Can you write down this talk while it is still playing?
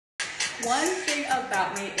One thing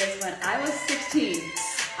about me is when I was 16,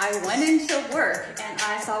 I went into work and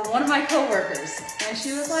I saw one of my coworkers and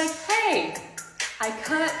she was like, hey, I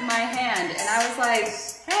cut my hand. And I was like,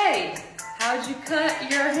 hey, how'd you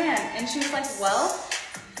cut your hand? And she was like, well,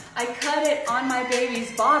 I cut it on my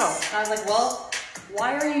baby's bottle. And I was like, well,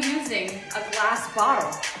 why are you using a glass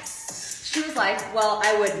bottle? She was like, well,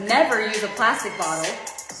 I would never use a plastic bottle.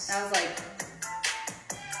 And I was like,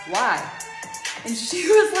 why? And she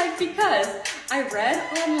was like, because I read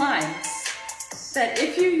online that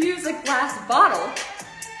if you use a glass bottle,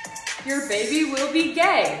 your baby will be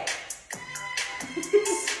gay.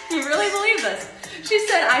 You really believe this? She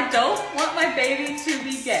said, I don't want my baby to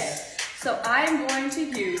be gay, so I'm going to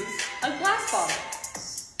use a glass bottle.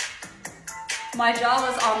 My jaw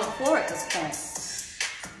was on the floor at this point.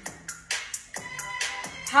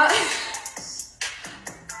 How?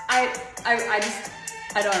 I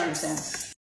don't understand.